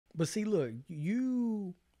But see, look,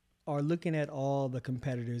 you are looking at all the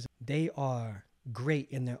competitors. They are great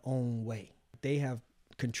in their own way. They have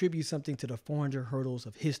contributed something to the 400 hurdles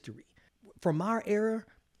of history. From our era,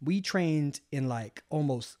 we trained in like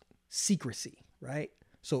almost secrecy, right?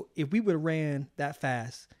 So if we would have ran that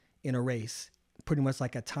fast in a race, pretty much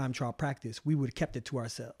like a time trial practice, we would have kept it to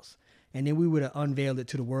ourselves. And then we would have unveiled it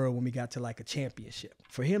to the world when we got to like a championship.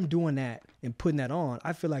 For him doing that and putting that on,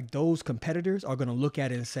 I feel like those competitors are going to look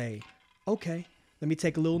at it and say, okay, let me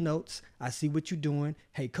take a little notes. I see what you're doing.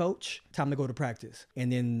 Hey, coach, time to go to practice.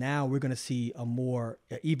 And then now we're going to see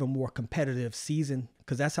even more competitive season,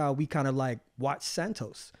 because that's how we kind of like watch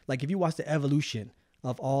Santos. Like if you watch the evolution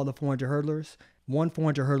of all the 400 hurdlers, one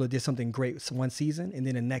 400 hurdler did something great one season, and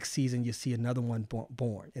then the next season you see another one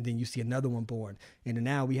born, and then you see another one born. And then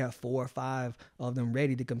now we have 4 or 5 of them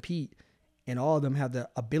ready to compete, and all of them have the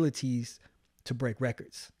abilities to break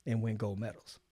records and win gold medals.